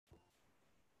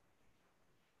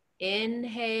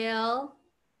Inhale,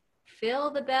 fill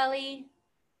the belly.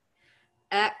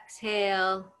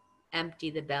 Exhale, empty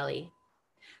the belly.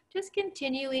 Just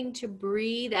continuing to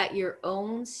breathe at your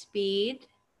own speed.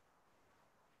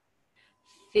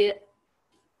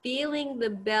 Feeling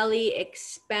the belly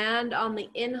expand on the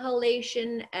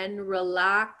inhalation and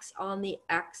relax on the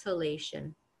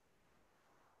exhalation.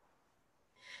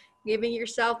 Giving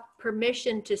yourself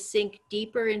permission to sink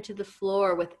deeper into the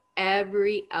floor with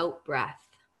every out breath.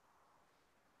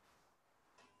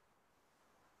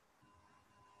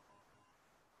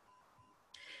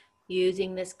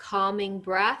 Using this calming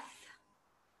breath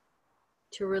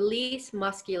to release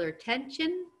muscular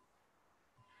tension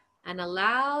and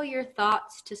allow your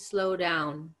thoughts to slow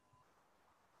down.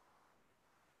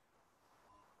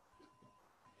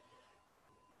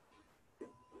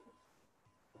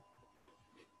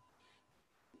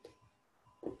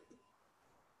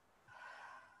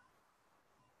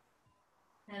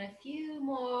 And a few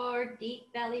more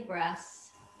deep belly breaths.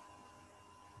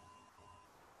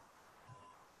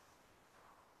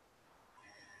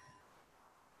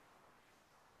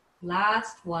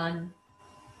 Last one.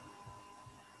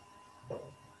 And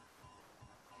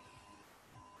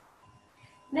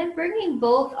then bringing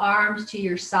both arms to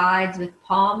your sides with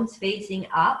palms facing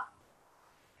up.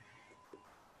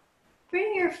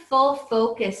 Bring your full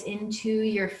focus into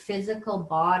your physical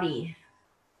body.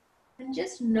 And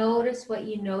just notice what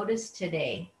you notice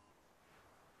today.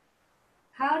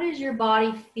 How does your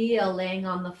body feel laying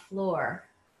on the floor?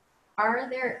 Are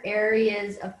there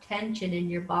areas of tension in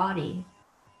your body?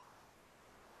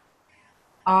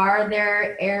 Are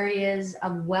there areas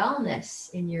of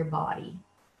wellness in your body?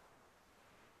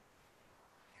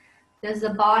 Does the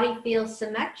body feel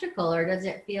symmetrical or does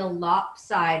it feel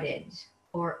lopsided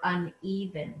or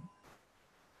uneven?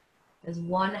 Does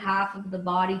one half of the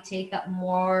body take up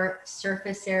more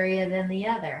surface area than the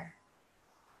other?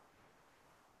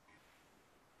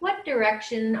 What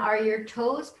direction are your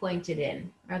toes pointed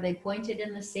in? Are they pointed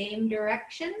in the same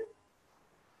direction?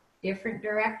 Different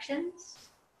directions?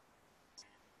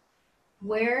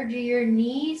 Where do your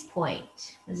knees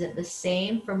point? Is it the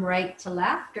same from right to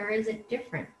left or is it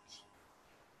different?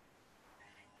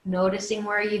 Noticing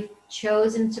where you've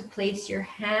chosen to place your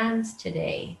hands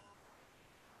today.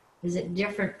 Is it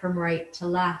different from right to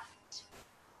left?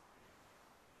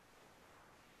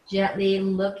 Gently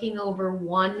looking over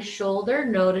one shoulder,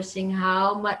 noticing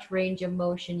how much range of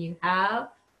motion you have.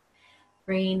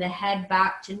 Bringing the head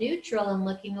back to neutral and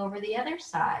looking over the other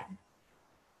side.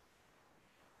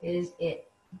 Is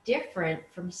it different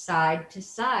from side to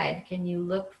side? Can you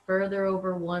look further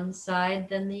over one side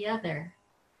than the other?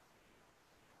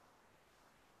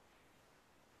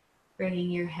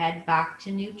 Bringing your head back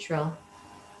to neutral.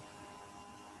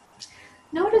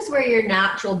 Notice where your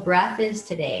natural breath is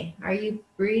today. Are you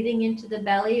breathing into the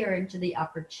belly or into the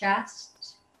upper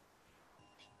chest?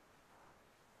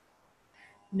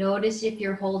 Notice if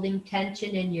you're holding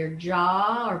tension in your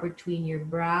jaw or between your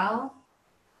brow.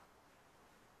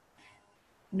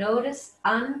 Notice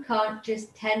unconscious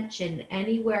tension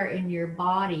anywhere in your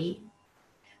body.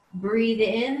 Breathe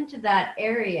into that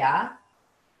area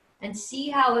and see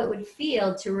how it would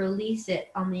feel to release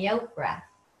it on the out breath.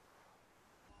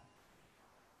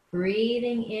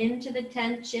 Breathing into the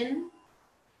tension,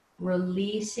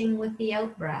 releasing with the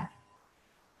out breath.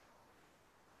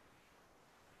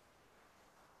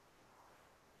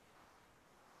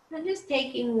 And just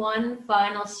taking one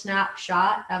final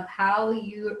snapshot of how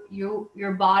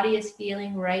your body is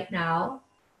feeling right now.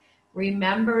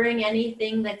 Remembering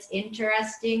anything that's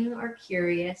interesting or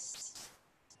curious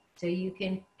so you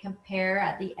can compare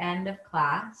at the end of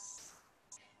class.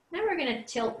 Then we're going to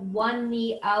tilt one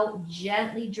knee out,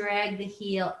 gently drag the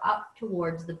heel up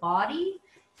towards the body.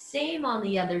 Same on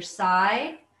the other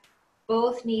side.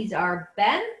 Both knees are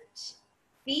bent.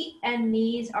 Feet and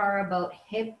knees are about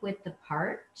hip width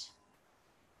apart.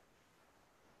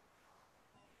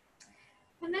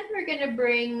 And then we're going to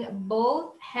bring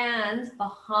both hands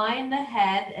behind the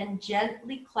head and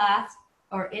gently clasp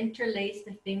or interlace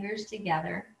the fingers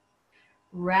together,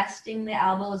 resting the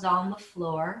elbows on the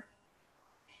floor.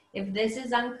 If this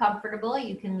is uncomfortable,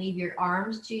 you can leave your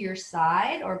arms to your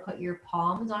side or put your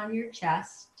palms on your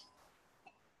chest.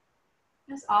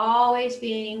 Just always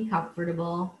being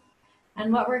comfortable.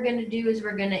 And what we're going to do is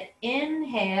we're going to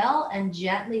inhale and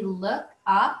gently look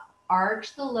up,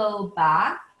 arch the low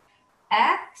back.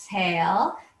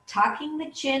 Exhale, tucking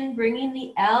the chin, bringing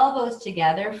the elbows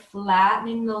together,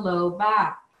 flattening the low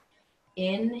back.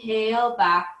 Inhale,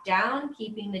 back down,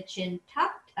 keeping the chin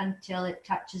tucked until it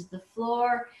touches the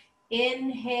floor.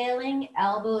 Inhaling,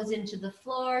 elbows into the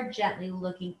floor, gently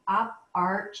looking up,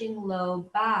 arching low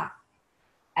back.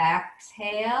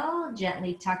 Exhale,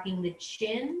 gently tucking the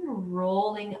chin,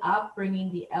 rolling up,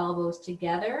 bringing the elbows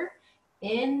together.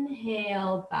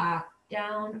 Inhale, back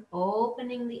down,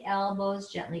 opening the elbows,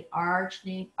 gently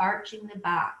arching the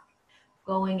back.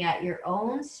 Going at your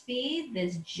own speed,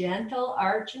 this gentle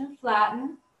arch and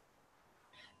flatten.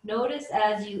 Notice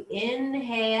as you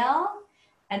inhale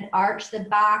and arch the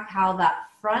back, how that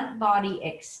front body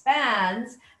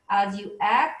expands. As you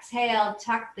exhale,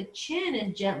 tuck the chin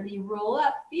and gently roll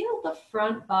up. Feel the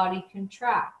front body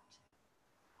contract.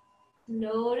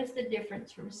 Notice the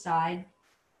difference from side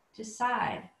to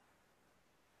side.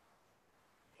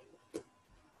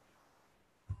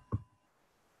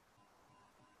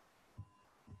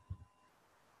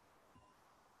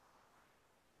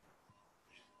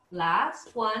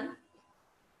 Last one.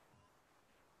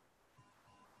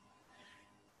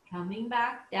 Coming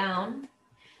back down.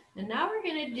 And now we're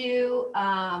gonna do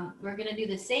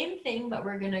the same thing, but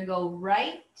we're gonna go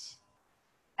right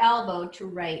elbow to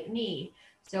right knee.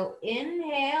 So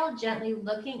inhale, gently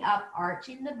looking up,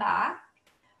 arching the back,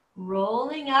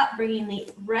 rolling up, bringing the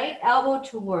right elbow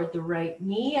toward the right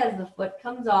knee as the foot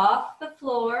comes off the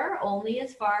floor, only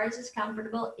as far as is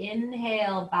comfortable.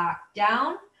 Inhale, back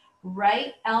down,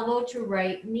 right elbow to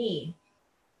right knee.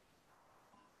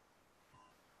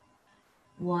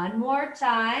 One more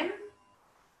time.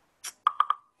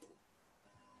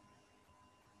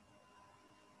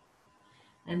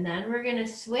 And then we're gonna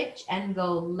switch and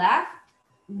go left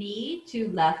knee to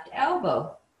left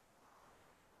elbow.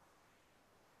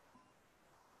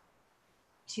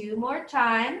 Two more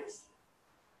times.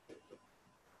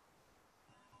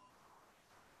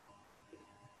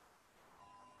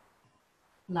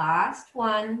 Last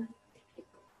one.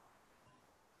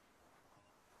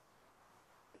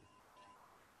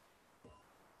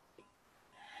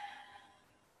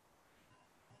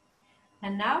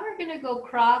 And now we're going to go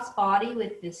cross body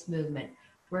with this movement.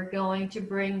 We're going to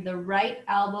bring the right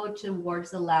elbow towards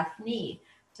the left knee.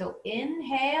 So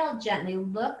inhale, gently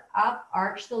look up,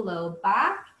 arch the low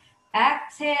back.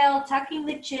 Exhale, tucking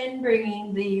the chin,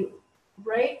 bringing the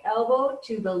right elbow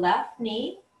to the left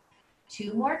knee.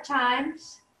 Two more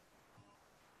times.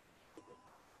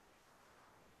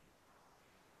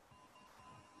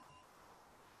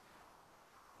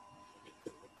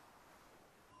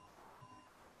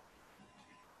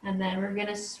 And then we're going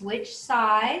to switch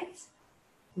sides.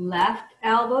 Left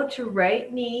elbow to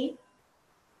right knee.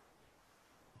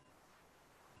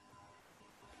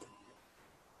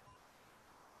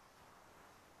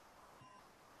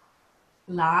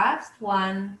 Last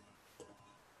one.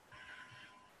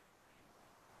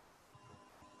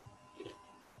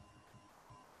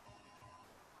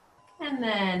 And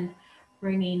then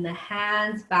bringing the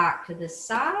hands back to the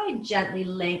side, gently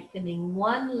lengthening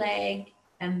one leg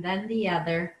and then the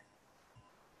other.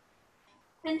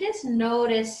 And just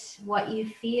notice what you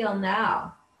feel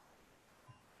now.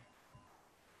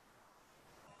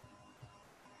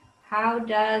 How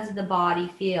does the body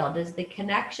feel? Does the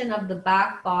connection of the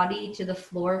back body to the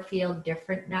floor feel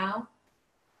different now?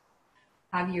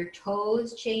 Have your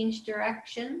toes changed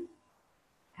direction?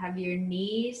 Have your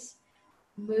knees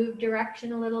moved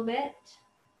direction a little bit?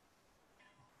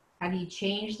 Have you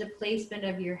changed the placement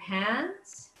of your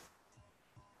hands?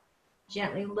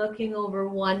 Gently looking over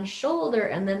one shoulder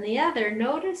and then the other.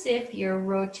 Notice if your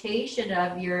rotation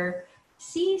of your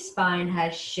C-spine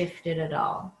has shifted at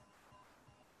all.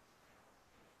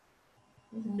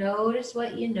 Notice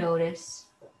what you notice.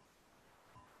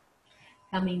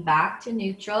 Coming back to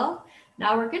neutral.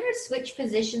 Now we're going to switch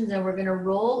positions and we're going to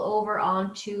roll over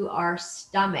onto our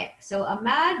stomach. So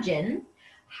imagine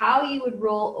how you would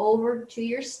roll over to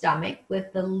your stomach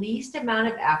with the least amount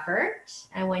of effort.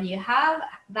 And when you have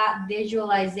that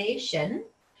visualization,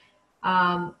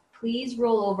 please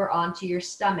roll over onto your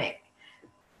stomach.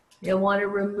 You'll want to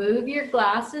remove your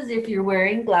glasses if you're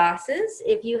wearing glasses.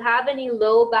 If you have any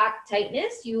low back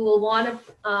tightness, you will want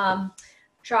to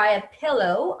try a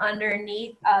pillow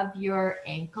underneath of your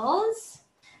ankles.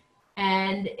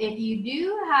 And if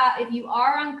you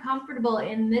are uncomfortable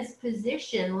in this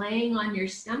position, laying on your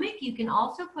stomach, you can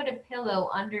also put a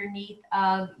pillow underneath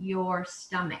of your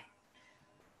stomach.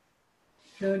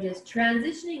 So just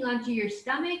transitioning onto your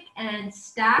stomach and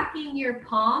stacking your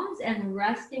palms and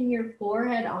resting your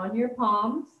forehead on your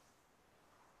palms.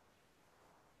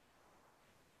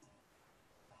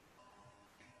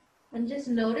 And just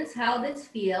notice how this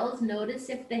feels. Notice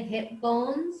if the hip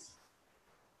bones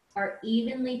are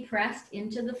evenly pressed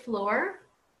into the floor,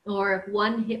 or if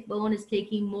one hip bone is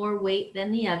taking more weight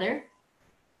than the other.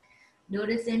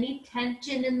 Notice any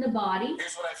tension in the body.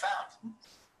 Here's what I found.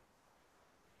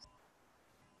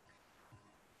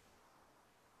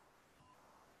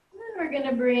 And then we're going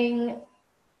to bring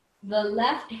the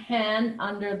left hand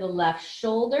under the left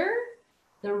shoulder,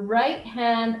 the right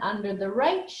hand under the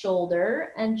right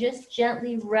shoulder, and just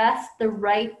gently rest the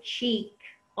right cheek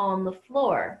on the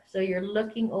floor. So you're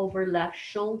looking over left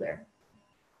shoulder.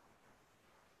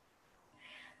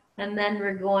 And then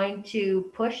we're going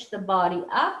to push the body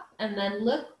up and then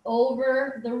look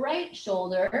over the right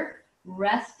shoulder,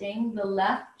 resting the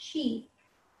left cheek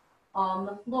on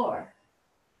the floor.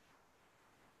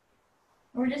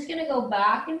 We're just going to go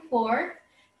back and forth,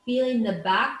 feeling the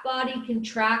back body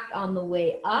contract on the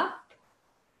way up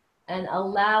and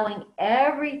allowing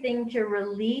everything to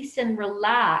release and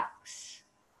relax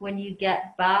when you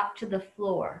get back to the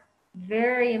floor.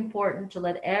 Very important to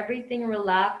let everything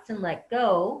relax and let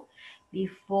go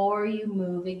before you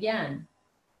move again.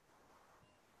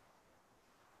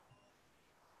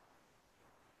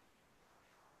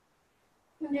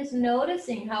 And just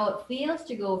noticing how it feels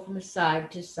to go from side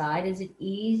to side. Is it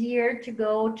easier to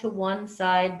go to one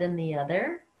side than the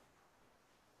other?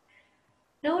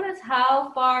 Notice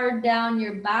how far down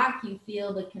your back you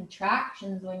feel the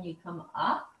contractions when you come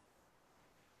up.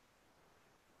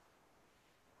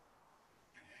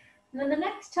 And then the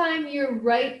next time your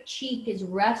right cheek is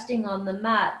resting on the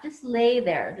mat, just lay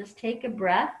there. Just take a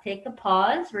breath, take a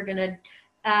pause. We're going to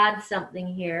add something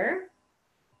here.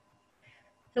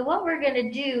 So what we're going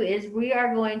to do is we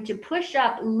are going to push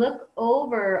up, look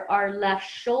over our left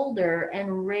shoulder,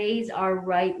 and raise our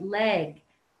right leg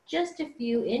just a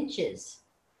few inches.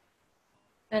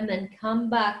 And then come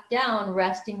back down,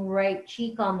 resting right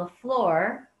cheek on the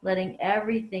floor, letting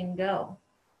everything go.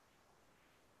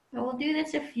 And we'll do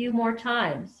this a few more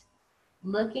times.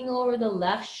 Looking over the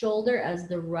left shoulder as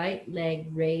the right leg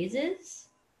raises.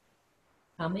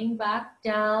 Coming back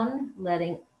down,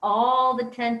 letting all the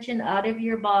tension out of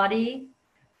your body.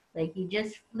 Like you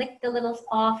just flicked a little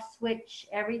off switch,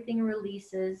 everything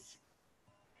releases.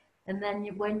 And then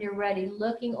when you're ready,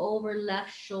 looking over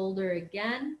left shoulder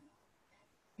again.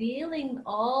 Feeling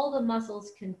all the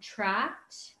muscles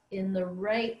contract in the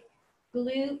right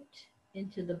glute,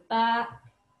 into the back.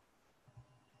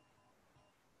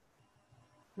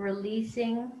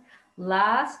 Releasing.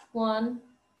 Last one.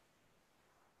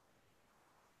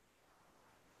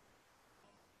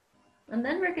 And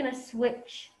then we're going to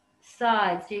switch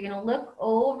sides. So you're going to look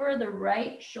over the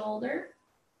right shoulder.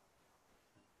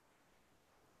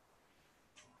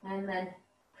 And then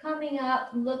coming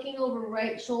up, looking over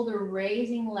right shoulder,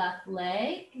 raising left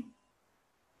leg.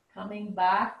 Coming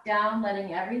back down,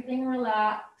 letting everything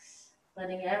relax,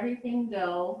 letting everything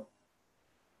go.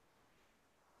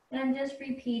 And just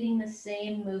repeating the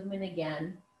same movement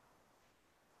again.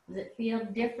 Does it feel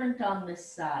different on this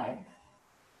side?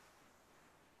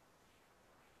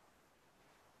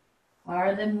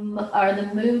 Are the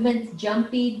movements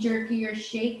jumpy, jerky, or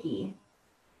shaky?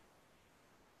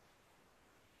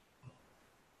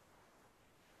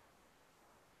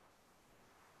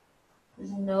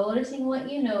 Just noticing what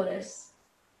you notice.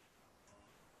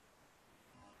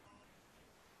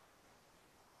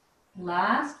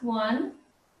 Last one.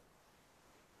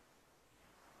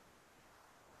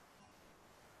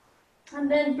 And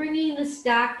then bringing the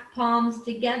stacked palms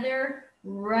together,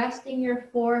 resting your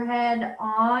forehead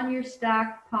on your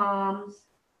stacked palms.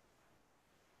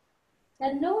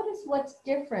 And notice what's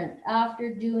different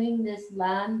after doing this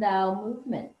Landau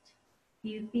movement. Do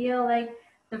you feel like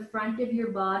the front of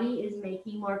your body is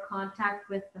making more contact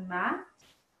with the mat?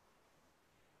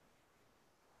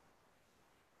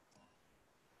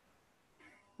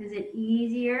 Is it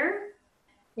easier?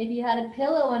 If you had a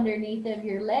pillow underneath of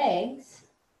your legs,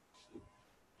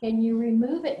 can you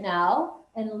remove it now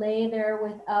and lay there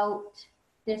without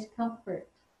discomfort?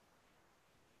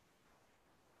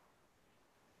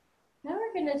 Now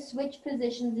we're going to switch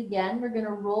positions again. We're going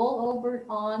to roll over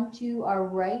onto our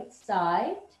right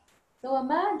side. So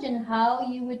imagine how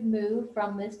you would move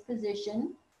from this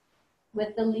position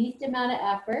with the least amount of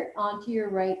effort onto your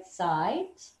right side.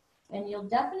 And you'll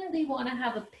definitely want to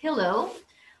have a pillow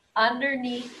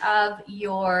underneath of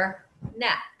your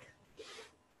neck.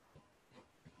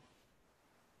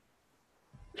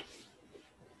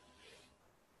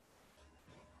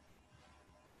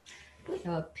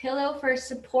 So a pillow for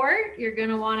support. You're going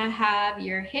to want to have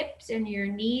your hips and your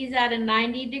knees at a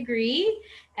 90 degree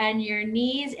and your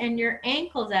knees and your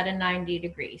ankles at a 90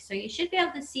 degree. So you should be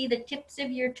able to see the tips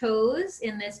of your toes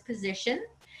in this position.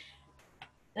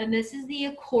 And this is the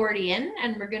accordion,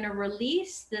 and we're going to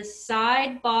release the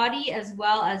side body as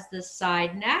well as the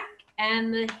side neck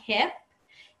and the hip.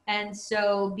 And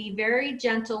so be very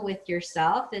gentle with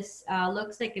yourself. This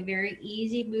looks like a very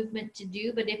easy movement to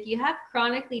do, but if you have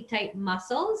chronically tight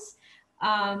muscles,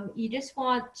 you just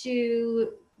want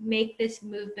to make this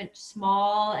movement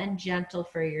small and gentle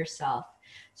for yourself.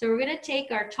 So we're going to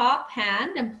take our top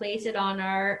hand and place it on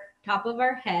our top of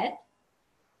our head.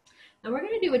 And we're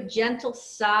going to do a gentle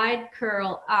side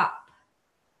curl up.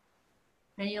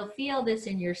 And you'll feel this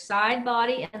in your side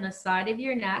body and the side of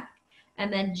your neck.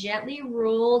 And then gently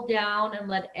roll down and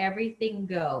let everything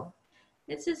go.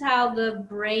 This is how the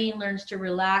brain learns to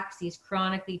relax these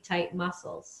chronically tight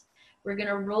muscles. We're going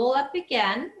to roll up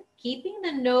again, keeping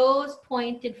the nose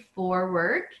pointed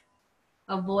forward,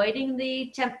 avoiding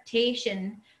the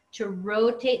temptation to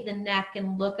rotate the neck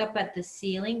and look up at the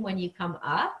ceiling when you come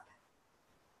up,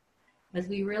 as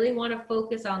we really want to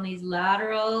focus on these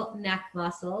lateral neck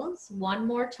muscles. One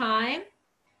more time,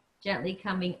 gently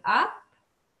coming up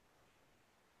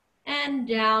and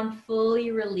down,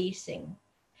 fully releasing.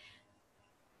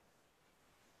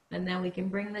 And then we can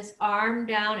bring this arm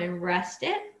down and rest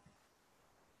it.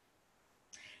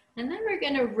 And then we're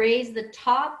going to raise the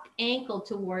top ankle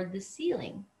toward the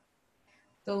ceiling.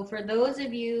 So for those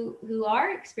of you who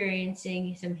are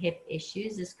experiencing some hip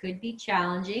issues, this could be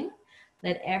challenging.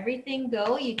 Let everything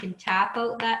go. You can tap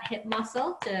out that hip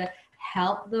muscle to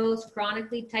help those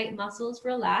chronically tight muscles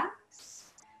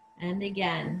relax. And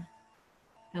again,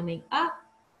 coming up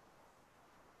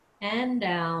and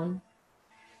down,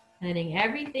 letting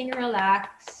everything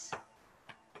relax.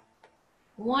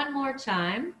 One more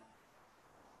time.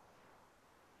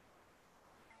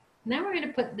 And then we're going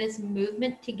to put this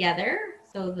movement together.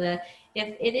 So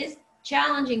if it is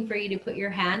challenging for you to put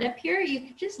your hand up here, you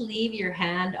could just leave your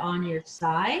hand on your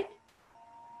side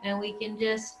and we can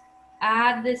just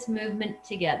add this movement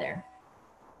together.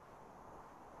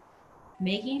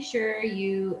 Making sure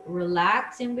you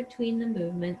relax in between the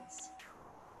movements.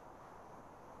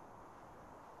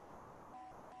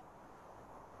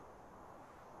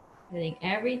 Letting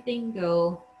everything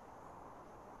go.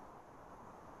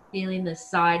 Feeling the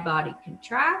side body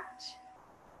contract.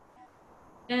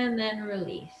 And then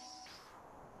release.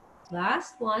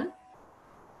 Last one.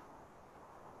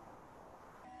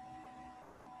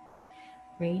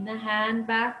 Bring the hand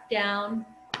back down,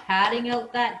 patting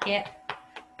out that hip,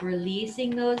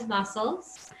 releasing those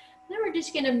muscles. Then we're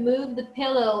just going to move the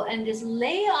pillow and just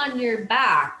lay on your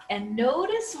back and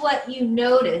notice what you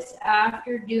notice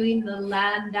after doing the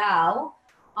landau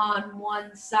on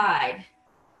one side.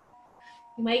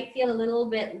 You might feel a little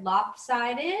bit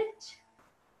lopsided.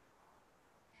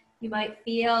 You might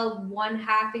feel one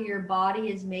half of your body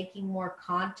is making more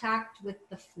contact with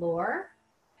the floor.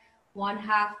 One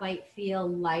half might feel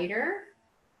lighter.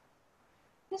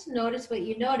 Just notice what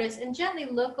you notice and gently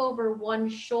look over one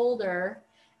shoulder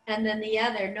and then the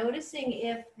other, noticing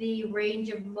if the range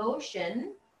of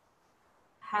motion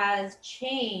has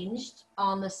changed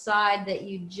on the side that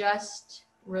you just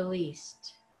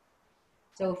released.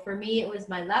 So for me, it was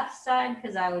my left side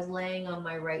because I was laying on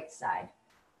my right side.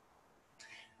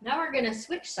 Now we're going to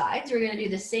switch sides. We're going to do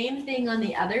the same thing on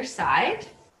the other side.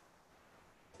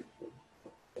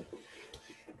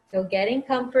 So getting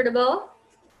comfortable.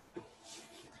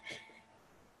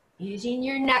 Using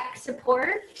your neck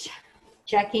support.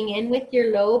 Checking in with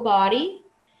your low body.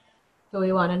 So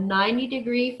we want a 90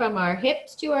 degree from our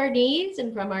hips to our knees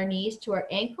and from our knees to our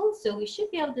ankles. So we should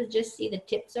be able to just see the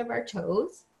tips of our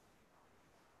toes.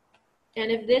 And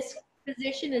if this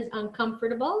position is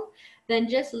uncomfortable, then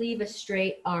just leave a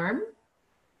straight arm.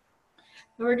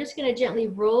 And we're just going to gently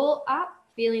roll up,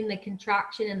 feeling the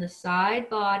contraction in the side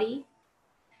body.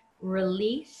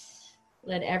 Release,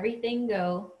 let everything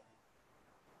go.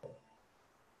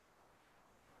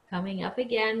 Coming up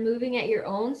again, moving at your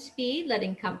own speed,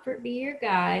 letting comfort be your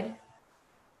guide.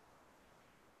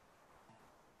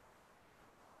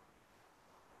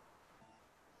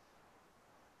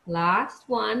 Last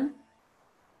one.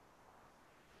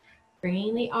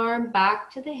 Bringing the arm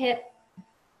back to the hip.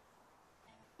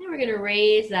 Then we're going to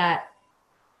raise that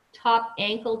top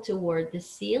ankle toward the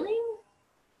ceiling.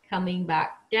 Coming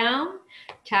back down,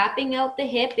 tapping out the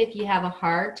hip if you have a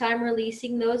hard time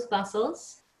releasing those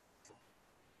muscles.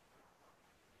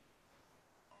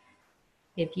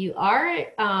 If you are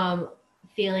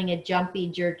feeling a jumpy,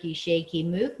 jerky, shaky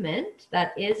movement,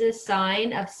 that is a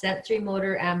sign of sensory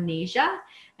motor amnesia,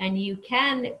 and you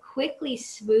can quickly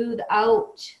smooth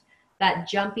out that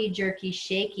jumpy, jerky,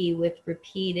 shaky with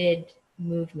repeated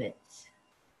movements.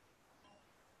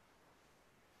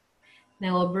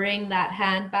 Now we'll bring that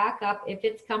hand back up if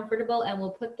it's comfortable and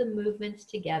we'll put the movements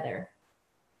together.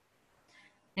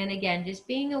 And again, just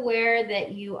being aware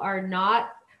that you are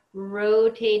not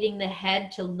rotating the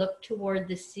head to look toward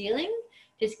the ceiling,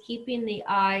 just keeping the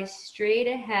eyes straight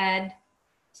ahead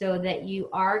so that you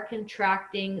are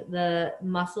contracting the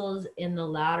muscles in the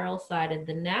lateral side of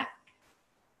the neck.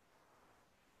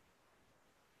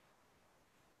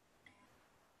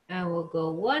 And we'll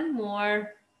go one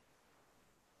more.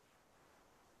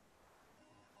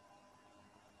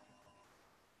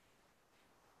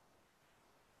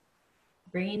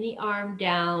 Bringing the arm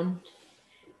down,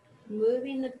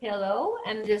 moving the pillow,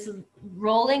 and just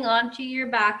rolling onto your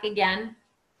back again.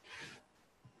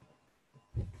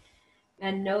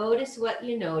 And notice what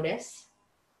you notice.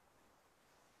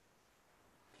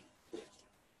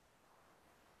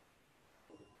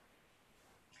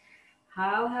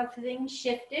 How have things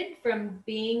shifted from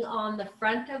being on the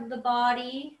front of the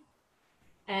body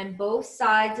and both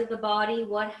sides of the body?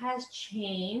 What has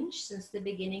changed since the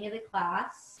beginning of the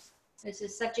class? This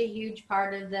is such a huge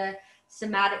part of the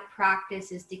somatic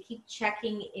practice, is to keep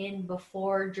checking in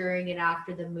before, during, and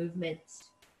after the movements.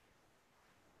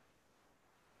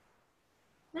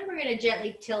 Then we're going to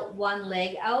gently tilt one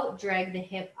leg out, drag the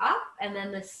hip up, and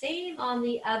then the same on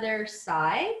the other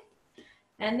side.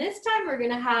 And this time we're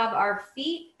going to have our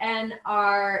feet and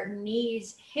our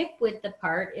knees hip width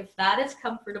apart, if that is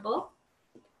comfortable.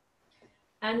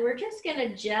 And we're just going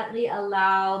to gently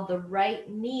allow the right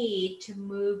knee to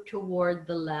move toward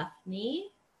the left knee,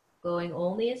 going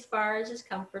only as far as is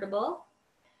comfortable.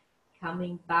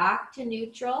 Coming back to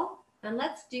neutral. And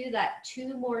let's do that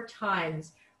 2 more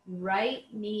times. Right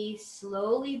knee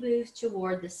slowly moves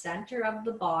toward the center of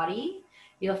the body.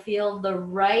 You'll feel the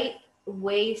right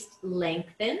waist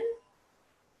lengthen.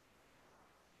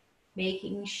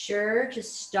 Making sure to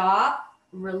stop,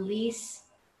 release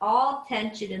all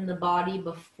tension in the body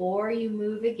before you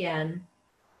move again.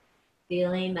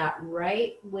 Feeling that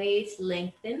right waist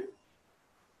lengthen.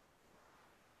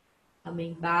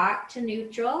 Coming back to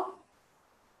neutral.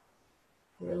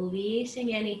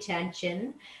 Releasing any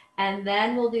tension. And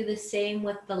then we'll do the same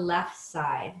with the left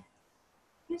side.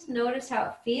 Just notice how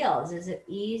it feels. Is it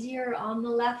easier on the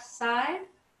left side?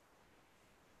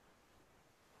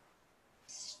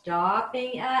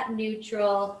 Stopping at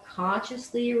neutral,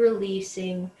 consciously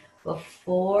releasing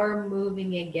before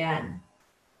moving again.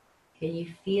 Can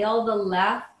you feel the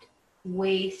left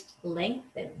waist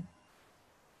lengthen?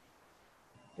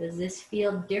 Does this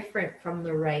feel different from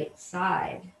the right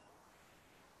side?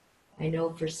 I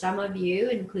know for some of you,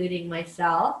 including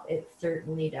myself, it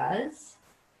certainly does.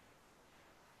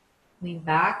 Coming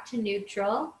back to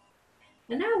neutral.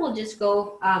 And now we'll just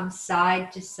go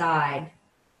side to side.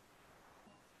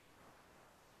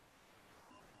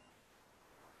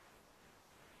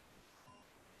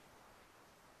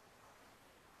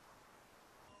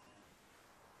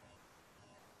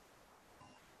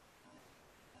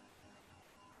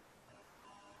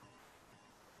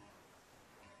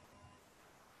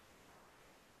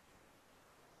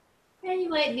 And you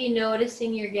might be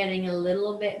noticing you're getting a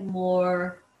little bit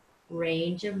more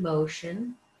range of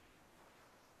motion.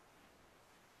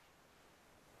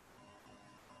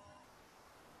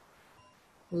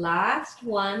 Last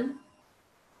one.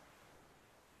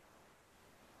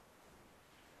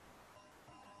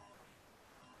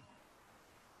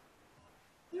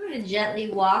 You're going to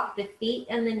gently walk the feet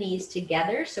and the knees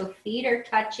together. So feet are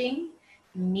touching,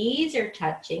 knees are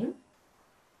touching.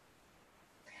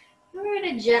 We're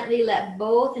going to gently let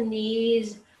both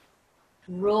knees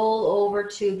roll over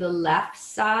to the left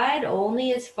side,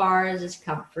 only as far as is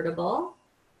comfortable.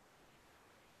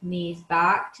 Knees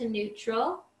back to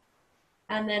neutral,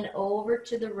 and then over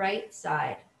to the right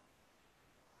side.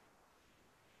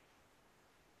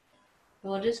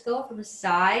 We'll just go from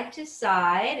side to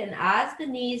side, and as the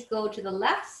knees go to the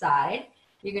left side,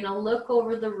 you're going to look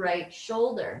over the right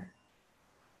shoulder.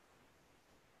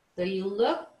 So you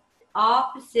look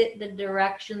opposite the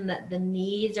direction that the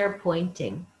knees are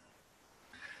pointing.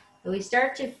 So we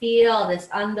start to feel this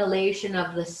undulation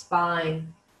of the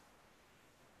spine.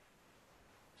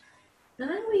 And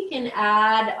then we can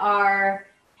add our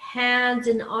hands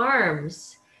and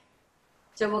arms.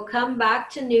 So we'll come back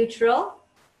to neutral.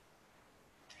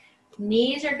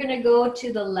 Knees are going to go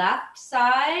to the left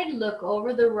side, look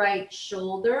over the right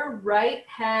shoulder, right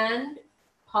hand,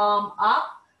 palm up,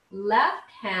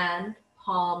 left hand,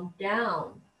 palm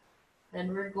down.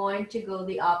 Then we're going to go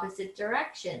the opposite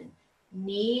direction.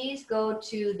 Knees go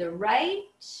to the right,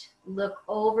 look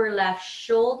over left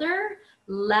shoulder,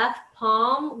 left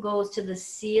palm goes to the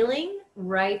ceiling,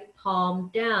 right palm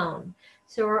down.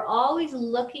 So we're always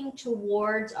looking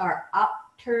towards our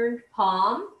upturned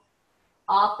palm,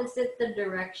 opposite the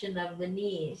direction of the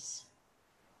knees.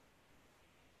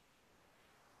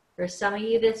 For some of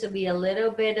you, this will be a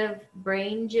little bit of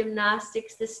brain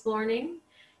gymnastics this morning.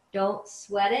 Don't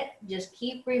sweat it. Just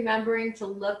keep remembering to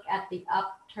look at the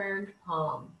upturned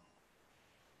palm.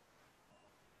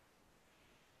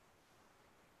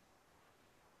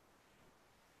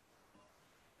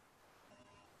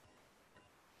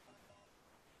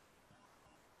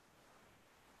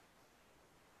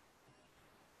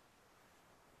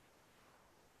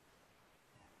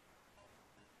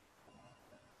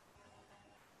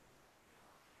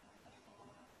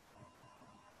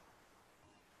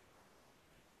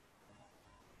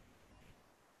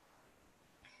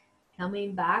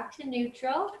 Coming back to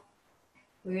neutral,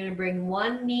 we're going to bring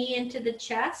one knee into the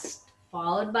chest,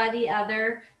 followed by the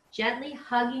other, gently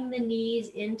hugging the knees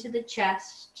into the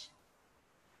chest,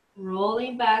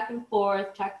 rolling back and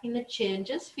forth, tucking the chin,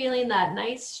 just feeling that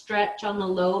nice stretch on the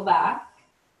low back.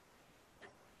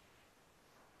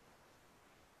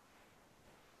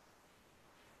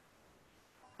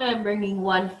 And bringing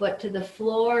one foot to the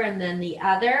floor and then the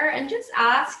other, and just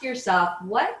ask yourself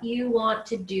what you want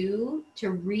to do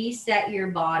to reset your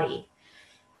body.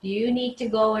 Do you need to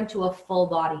go into a full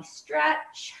body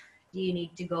stretch? Do you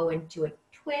need to go into a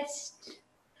twist?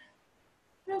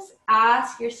 Just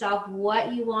ask yourself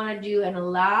what you want to do and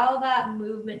allow that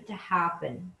movement to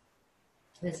happen.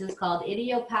 This is called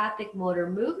idiopathic motor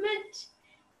movement.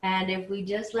 And if we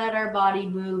just let our body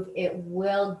move, it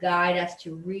will guide us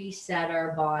to reset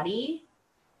our body.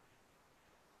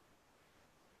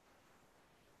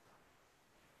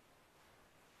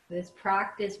 This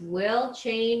practice will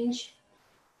change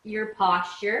your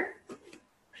posture.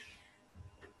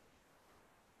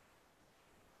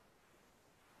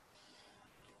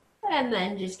 And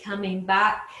then just coming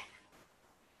back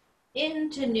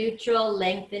into neutral,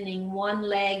 lengthening one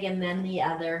leg and then the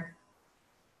other.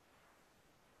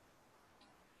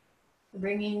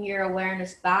 Bringing your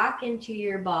awareness back into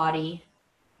your body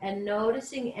and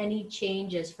noticing any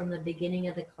changes from the beginning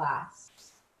of the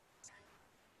class.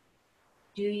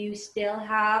 Do you still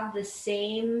have the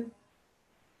same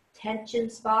tension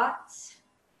spots?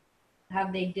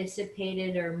 Have they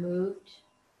dissipated or moved?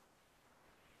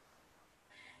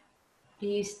 Do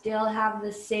you still have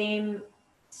the same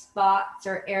spots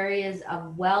or areas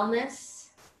of wellness?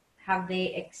 Have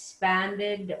they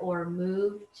expanded or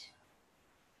moved?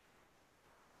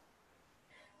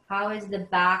 How is the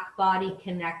back body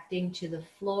connecting to the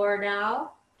floor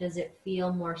now? Does it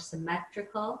feel more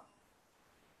symmetrical?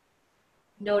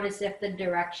 Notice if the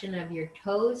direction of your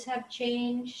toes have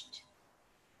changed,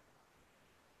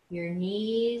 your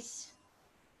knees.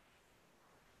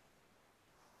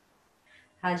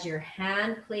 Has your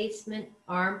hand placement,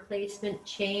 arm placement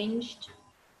changed?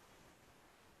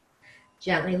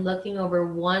 Gently looking over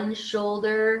one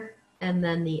shoulder and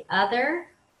then the other.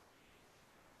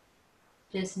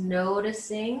 Just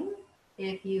noticing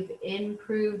if you've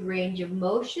improved range of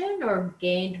motion or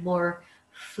gained more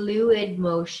fluid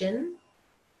motion.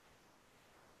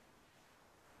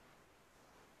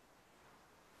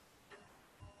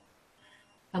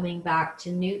 Coming back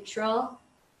to neutral.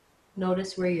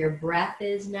 Notice where your breath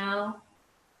is now.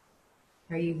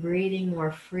 Are you breathing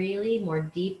more freely, more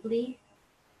deeply?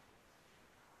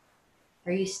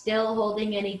 Are you still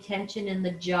holding any tension in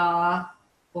the jaw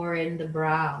or in the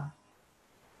brow?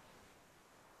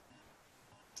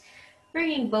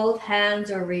 Bringing both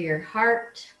hands over your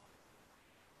heart,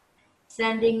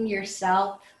 sending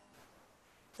yourself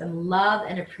some love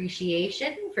and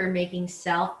appreciation for making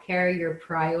self-care your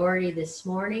priority this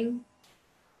morning.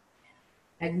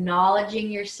 Acknowledging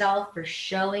yourself for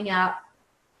showing up.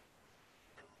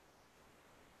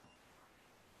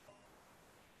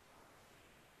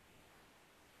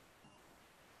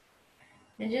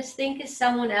 And just think of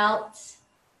someone else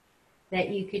that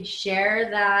you could share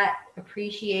that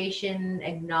appreciation,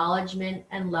 acknowledgement,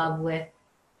 and love with.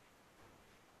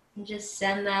 And just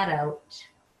send that out.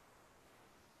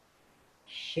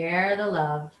 Share the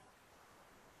love.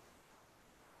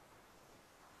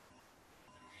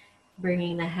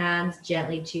 Bringing the hands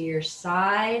gently to your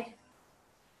side.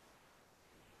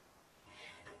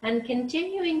 And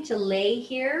continuing to lay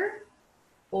here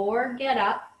or get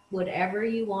up, whatever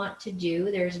you want to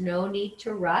do. There's no need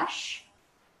to rush.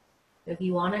 If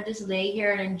you want to just lay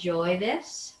here and enjoy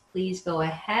this, please go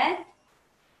ahead.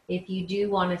 If you do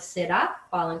want to sit up,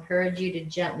 I'll encourage you to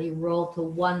gently roll to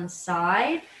one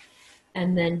side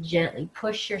and then gently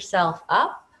push yourself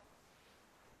up.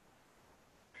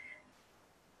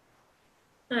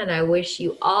 And I wish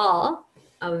you all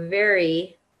a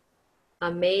very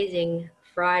amazing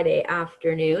Friday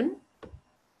afternoon.